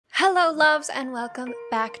Hello loves and welcome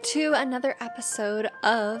back to another episode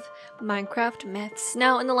of Minecraft Myths.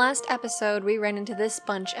 Now in the last episode we ran into this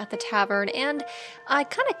bunch at the tavern and I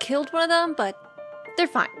kind of killed one of them, but they're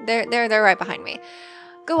fine. They're right behind me.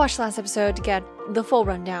 Go watch the last episode to get the full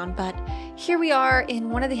rundown, but here we are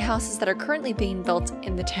in one of the houses that are currently being built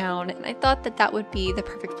in the town, and I thought that that would be the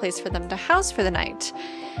perfect place for them to house for the night.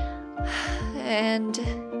 And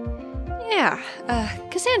yeah,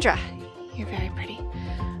 Cassandra, you're very pretty.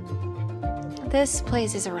 This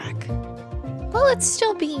place is a wreck. Well, it's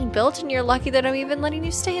still being built, and you're lucky that I'm even letting you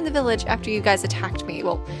stay in the village after you guys attacked me.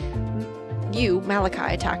 Well, you,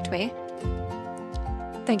 Malachi, attacked me.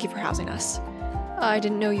 Thank you for housing us. I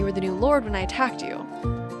didn't know you were the new lord when I attacked you.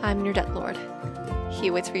 I'm your debt lord.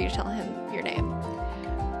 He waits for you to tell him your name.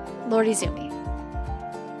 Lord Izumi.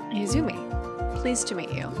 Izumi, pleased to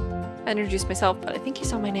meet you. I introduced myself, but I think you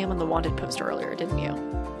saw my name on the wanted poster earlier, didn't you?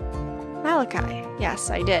 Malachi. Yes,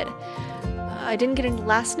 I did. I didn't get any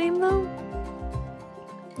last name, though?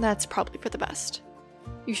 That's probably for the best.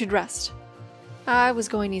 You should rest. I was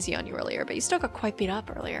going easy on you earlier, but you still got quite beat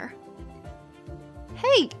up earlier.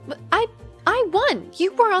 Hey, I won!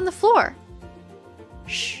 You were on the floor!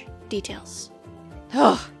 Shh, details.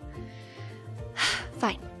 Ugh.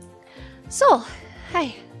 Fine. Sol,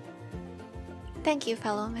 hey. Thank you,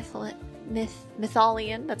 fellow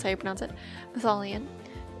Mytholian, that's how you pronounce it. Mytholian.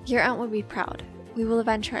 Your aunt would be proud. We will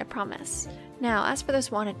avenge her, I promise. Now, as for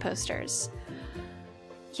those wanted posters.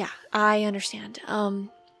 Yeah, I understand.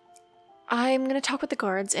 I'm gonna talk with the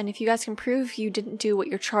guards, and if you guys can prove you didn't do what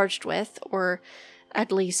you're charged with, or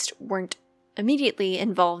at least weren't immediately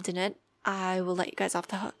involved in it, I will let you guys off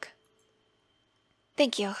the hook.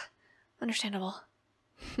 Thank you. Understandable.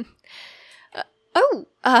 Jeez,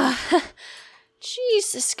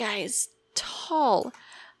 this guy is tall.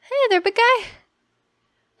 Hey there, big guy.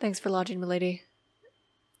 Thanks for lodging, milady.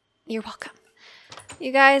 You're welcome.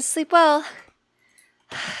 You guys sleep well.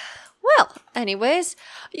 Well, anyways,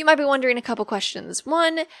 you might be wondering a couple questions.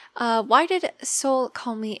 One, why did Sol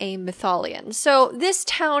call me a Mytholian? So this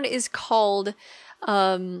town is called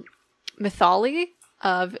Mytholi,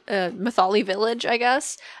 Mytholi Village, I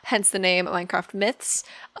guess, hence the name Minecraft Myths.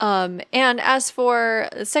 And as for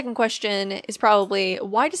the second question is probably,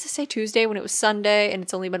 why does it say Tuesday when it was Sunday and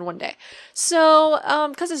it's only been one day? So,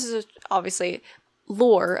 because this is obviously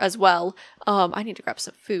lore as well, I need to grab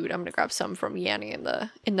some food. I'm gonna grab some from Yanni in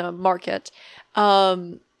the market.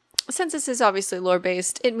 Since this is obviously lore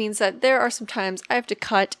based, it means that there are some times I have to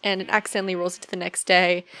cut and it accidentally rolls into the next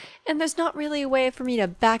day, and there's not really a way for me to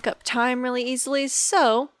back up time really easily,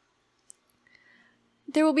 so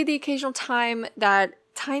there will be the occasional time that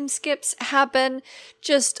time skips happen.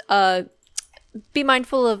 Just be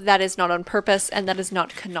mindful of that is not on purpose and that is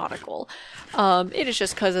not canonical. It is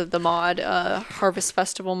just because of the mod, Harvest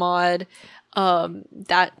Festival mod.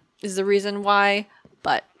 That is the reason why,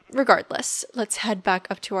 but regardless, let's head back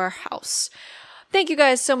up to our house. Thank you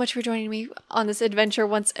guys so much for joining me on this adventure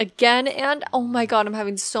once again, and oh my god, I'm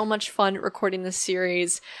having so much fun recording this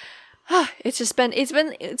series.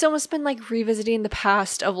 It's almost been like revisiting the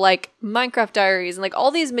past of like Minecraft Diaries and like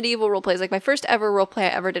all these medieval roleplays. Like my first ever roleplay I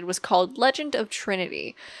ever did was called Legend of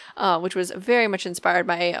Trinity, which was very much inspired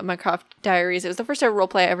by Minecraft Diaries. It was the first ever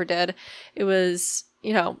roleplay I ever did. It was,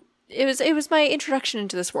 you know, it was my introduction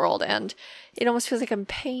into this world, and it almost feels like I'm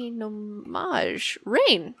paying homage.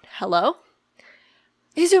 Rain, hello?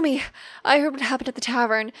 Izumi, I heard what happened at the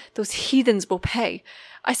tavern. Those heathens will pay.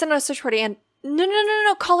 I sent out a search party and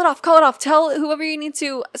no, call it off. Tell whoever you need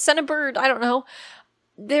to, send a bird, I don't know.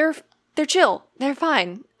 They're chill. They're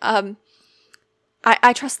fine.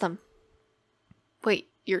 I trust them. Wait,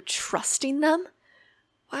 you're trusting them?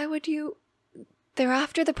 Why would you? They're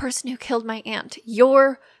after the person who killed my aunt.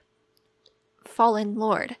 Your fallen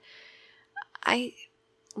lord. I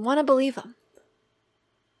want to believe them.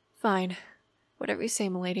 Fine. Whatever you say,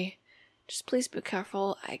 milady. Just please be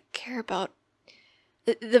careful. I care about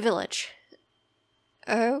the village.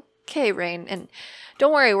 Okay, Rain. And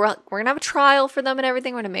don't worry, we're gonna have a trial for them and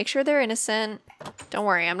everything. We're gonna make sure they're innocent. Don't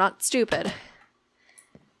worry, I'm not stupid.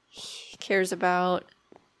 He cares about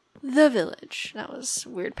the village. That was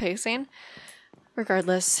weird pacing.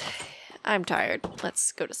 Regardless, I'm tired.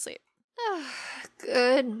 Let's go to sleep.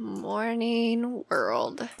 Good morning,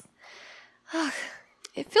 world.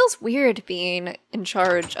 It feels weird being in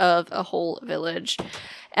charge of a whole village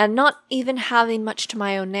and not even having much to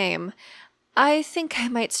my own name. I think I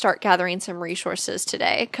might start gathering some resources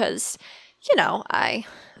today because, you know, I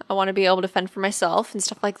want to be able to fend for myself and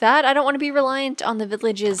stuff like that. I don't want to be reliant on the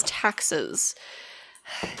village's taxes.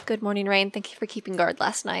 Good morning, Rain. Thank you for keeping guard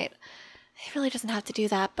last night. He really doesn't have to do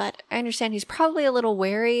that, but I understand he's probably a little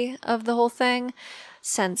wary of the whole thing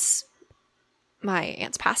since my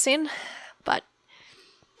aunt's passing, but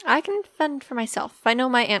I can fend for myself. I know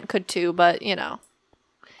my aunt could too, but, you know.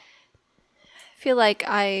 I feel like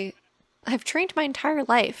I've trained my entire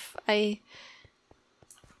life. I've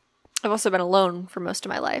also been alone for most of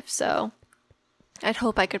my life, so I'd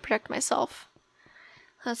hope I could protect myself.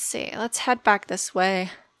 Let's see. Let's head back this way.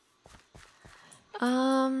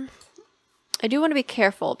 I do want to be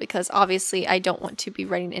careful because obviously I don't want to be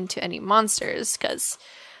running into any monsters because,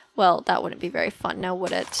 well, that wouldn't be very fun now,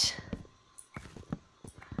 would it?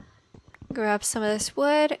 Grab some of this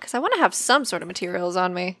wood because I want to have some sort of materials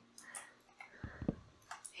on me.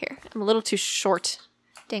 Here, I'm a little too short.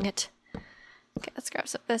 Dang it. Okay, let's grab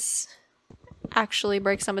some of this. Actually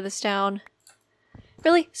break some of this down.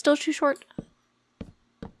 Really? Still too short?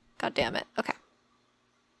 God damn it. Okay.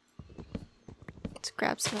 Let's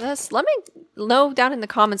grab some of this. Let me know down in the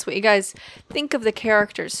comments what you guys think of the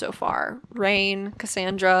characters so far. Rain,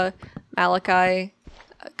 Cassandra, Malachi,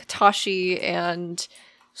 Katashi, and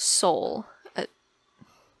Soul.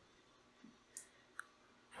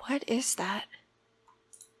 What is that?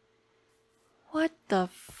 What the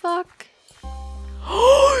fuck?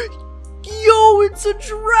 Yo, it's a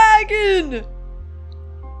dragon!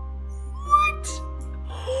 What?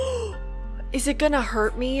 Is it gonna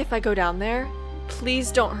hurt me if I go down there?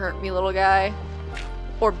 Please don't hurt me, little guy.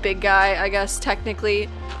 Or big guy, I guess, technically.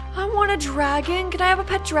 I want a dragon. Can I have a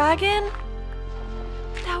pet dragon?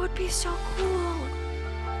 That would be so cool.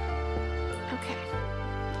 Okay.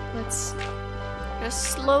 Let's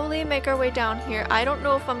slowly make our way down here. I don't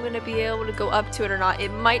know if I'm going to be able to go up to it or not.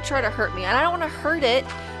 It might try to hurt me, and I don't want to hurt it.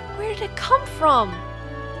 Where did it come from?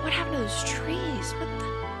 What happened to those trees? What the?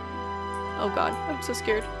 Oh god, I'm so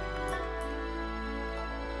scared.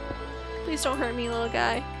 Please don't hurt me, little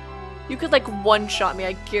guy. You could like one-shot me,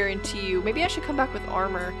 I guarantee you. Maybe I should come back with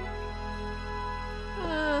armor.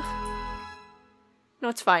 No,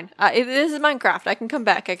 it's fine. This is Minecraft. I can come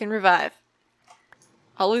back. I can revive.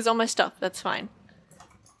 I'll lose all my stuff. That's fine.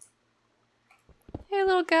 Hey,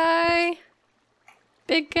 little guy.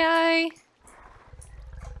 Big guy.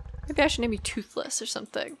 Maybe I should name you Toothless or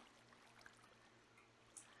something.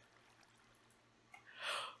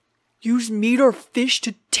 Use meat or fish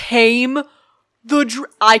to tame the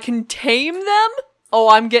I can tame them? Oh,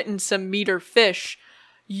 I'm getting some meat or fish.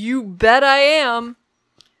 You bet I am.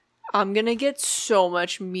 I'm gonna get so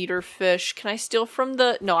much meat or fish. Can I steal from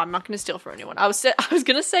the... No, I'm not gonna steal from anyone. I was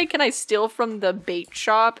gonna say, can I steal from the bait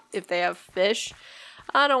shop if they have fish?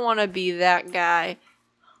 I don't want to be that guy.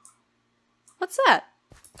 What's that?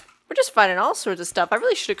 We're just finding all sorts of stuff. I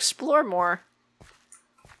really should explore more.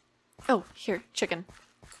 Oh, here, chicken.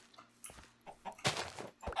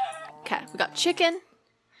 Okay, we got chicken.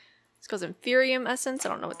 This goes Inferium essence. I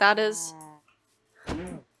don't know what that is.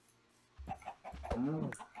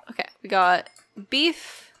 Okay, we got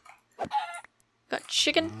beef. Got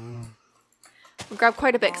chicken. We'll grab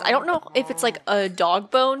quite a bit because I don't know if it's like a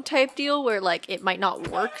dog bone type deal where like it might not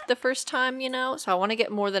work the first time, you know? So I want to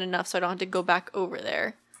get more than enough so I don't have to go back over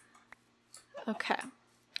there. Okay.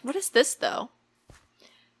 What is this though?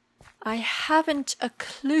 I haven't a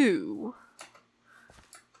clue.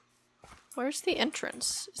 Where's the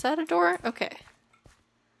entrance? Is that a door? Okay.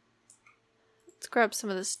 Let's grab some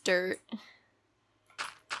of this dirt.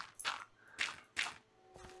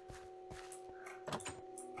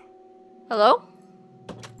 Hello?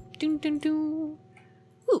 Dun dun dun.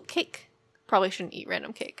 Ooh, cake. Probably shouldn't eat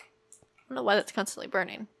random cake. I don't know why that's constantly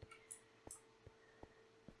burning.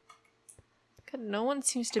 God, no one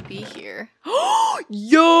seems to be here.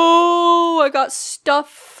 Yo! I got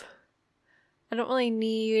stuff! I don't really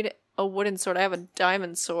need a wooden sword. I have a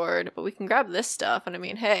diamond sword, but we can grab this stuff. And I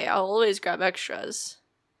mean, hey, I'll always grab extras.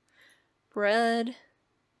 Bread.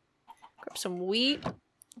 Grab some wheat.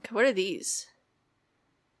 Okay, what are these?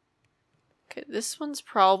 Okay, this one's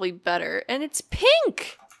probably better. And it's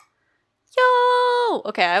pink! Yo!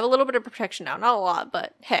 Okay, I have a little bit of protection now. Not a lot,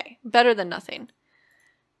 but hey, better than nothing.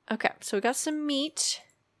 Okay, so we got some meat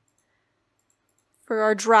for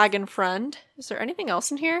our dragon friend. Is there anything else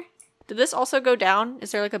in here? Did this also go down?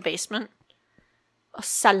 Is there like a basement? A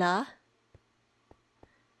cellar?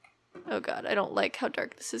 Oh god, I don't like how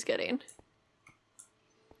dark this is getting.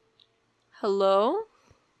 Hello?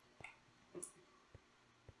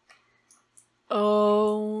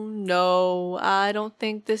 Oh no, I don't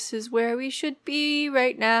think this is where we should be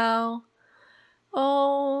right now.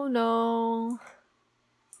 Oh no.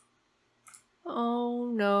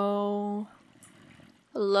 Oh no.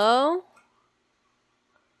 Hello?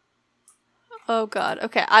 Oh god.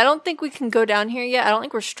 Okay, I don't think we can go down here yet. I don't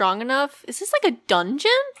think we're strong enough. Is this like a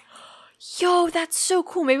dungeon? Yo, that's so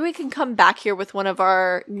cool. Maybe we can come back here with one of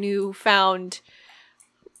our newfound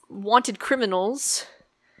wanted criminals.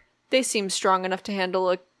 They seem strong enough to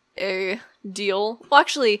handle a deal. Well,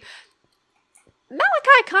 actually,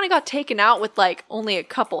 Malachi kind of got taken out with, like, only a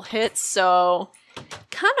couple hits, so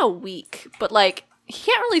kind of weak. But, like, he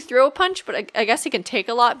can't really throw a punch, but I guess he can take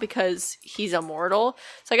a lot because he's immortal.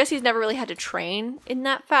 So I guess he's never really had to train in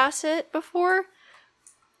that facet before.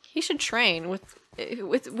 He should train with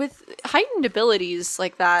heightened abilities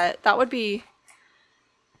like that. That would be,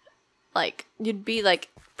 like, you'd be, like,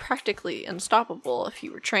 practically unstoppable if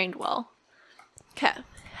you were trained well. Okay.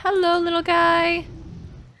 Hello, little guy.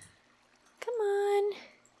 Come on.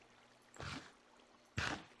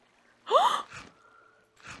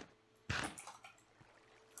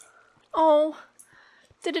 Oh,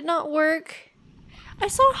 did it not work? I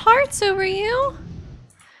saw hearts over you.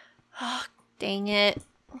 Oh, dang it.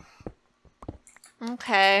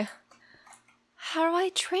 Okay. How do I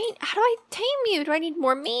tame you? Do I need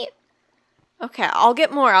more meat? Okay, I'll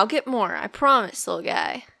get more. I promise, little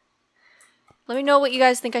guy. Let me know what you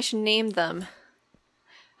guys think I should name them.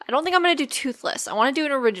 I don't think I'm going to do Toothless. I want to do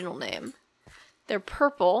an original name. They're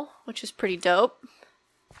purple, which is pretty dope.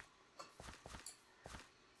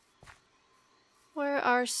 Where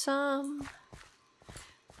are some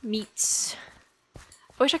meats? I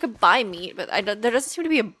wish I could buy meat, but there doesn't seem to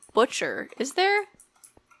be a butcher. Is there?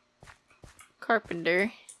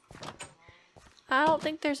 Carpenter. I don't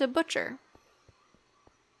think there's a butcher.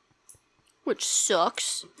 Which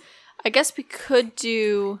sucks. I guess we could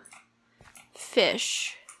do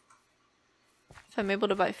fish. If I'm able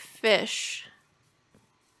to buy fish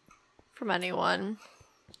from anyone.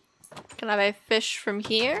 Can I buy fish from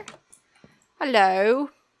here? Hello.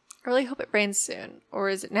 I really hope it rains soon. Or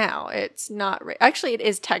is it now? It's not actually, it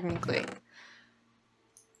is technically.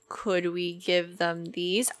 Could we give them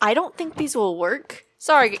these? I don't think these will work.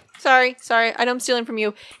 Sorry. I know I'm stealing from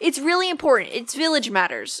you. It's really important. It's village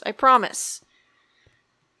matters. I promise.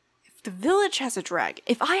 If the village has a dragon,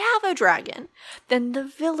 if I have a dragon, then the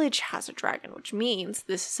village has a dragon, which means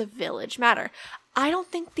this is a village matter. I don't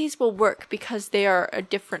think these will work because they are a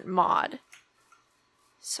different mod.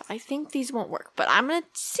 So I think these won't work, but I'm gonna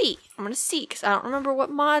see. Because I don't remember what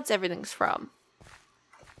mods everything's from.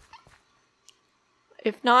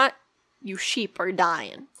 If not, you sheep are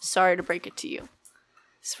dying. Sorry to break it to you.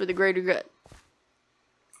 It's for the greater good.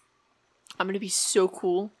 I'm gonna be so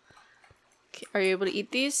cool. Okay, are you able to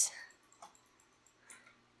eat these?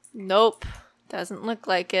 Nope. Doesn't look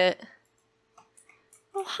like it.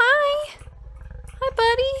 Oh, hi! Hi,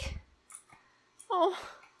 buddy! Oh,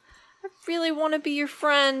 I really want to be your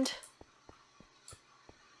friend.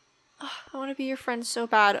 Oh, I want to be your friend so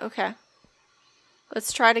bad. Okay.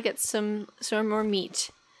 Let's try to get some more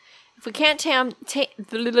meat. If we can't tame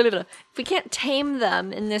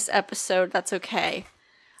them in this episode, that's okay.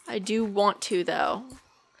 I do want to, though.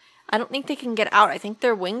 I don't think they can get out. I think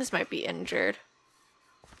their wings might be injured.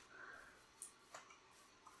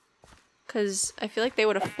 Because I feel like they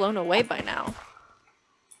would have flown away by now.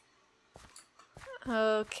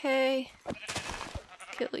 Okay.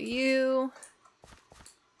 Kill you.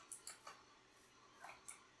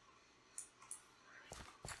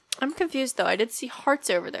 I'm confused though. I did see hearts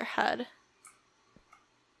over their head.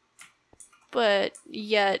 But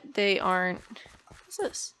yet they aren't... What's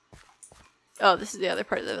this? Oh, this is the other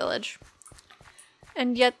part of the village.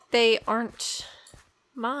 And yet they aren't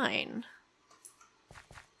mine.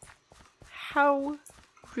 How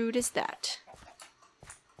rude is that?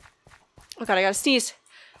 Oh god, I gotta sneeze.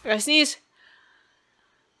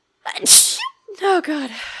 Oh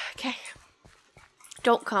god. Okay.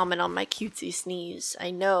 Don't comment on my cutesy sneeze.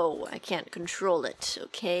 I know I can't control it,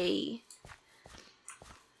 okay?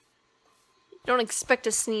 Don't expect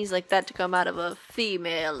a sneeze like that to come out of a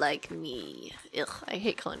female like me. Ugh, I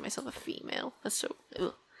hate calling myself a female. That's so...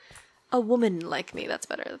 Ugh. A woman like me. That's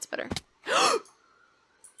better.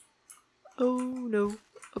 Oh no.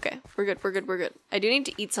 Okay, we're good. I do need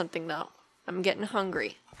to eat something though. I'm getting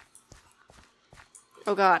hungry.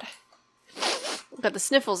 Oh god. I've got the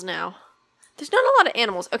sniffles now. There's not a lot of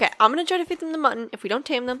animals. Okay, I'm gonna try to feed them the mutton. If we don't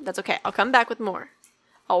tame them, that's okay. I'll come back with more.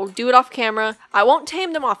 I'll do it off camera. I won't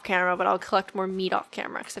tame them off camera, but I'll collect more meat off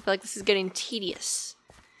camera because I feel like this is getting tedious.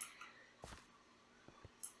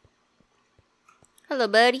 Hello,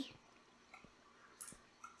 buddy.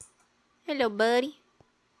 Hello, buddy.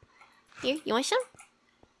 Here, you want some?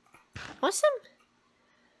 Want some?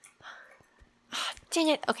 Oh, dang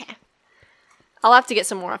it. Okay. I'll have to get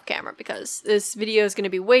some more off camera because this video is going to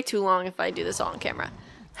be way too long if I do this all on camera.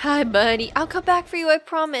 Hi, buddy. I'll come back for you, I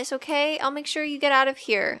promise, okay? I'll make sure you get out of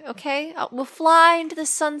here, okay? We'll fly into the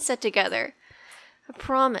sunset together. I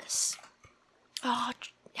promise. Oh,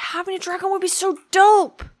 having a dragon would be so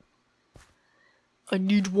dope! I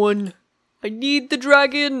need one. I need the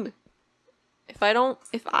dragon! If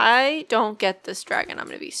I don't get this dragon, I'm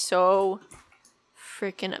gonna be so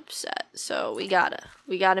freaking upset. So we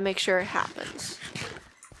gotta make sure it happens.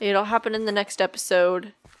 It'll happen in the next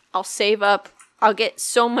episode. I'll save up. I'll get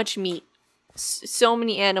so much meat. So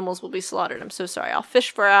many animals will be slaughtered. I'm so sorry. I'll fish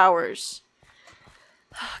for hours.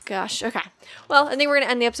 Oh, gosh. Okay. Well, I think we're going to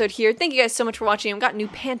end the episode here. Thank you guys so much for watching. I've got new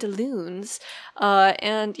pantaloons.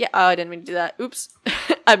 And yeah, I didn't mean to do that. Oops.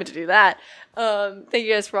 I meant to do that. Thank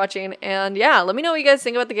you guys for watching. And yeah, let me know what you guys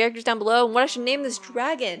think about the characters down below and what I should name this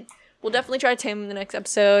dragon. We'll definitely try to tame him in the next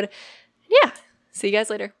episode. Yeah. See you guys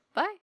later. Bye.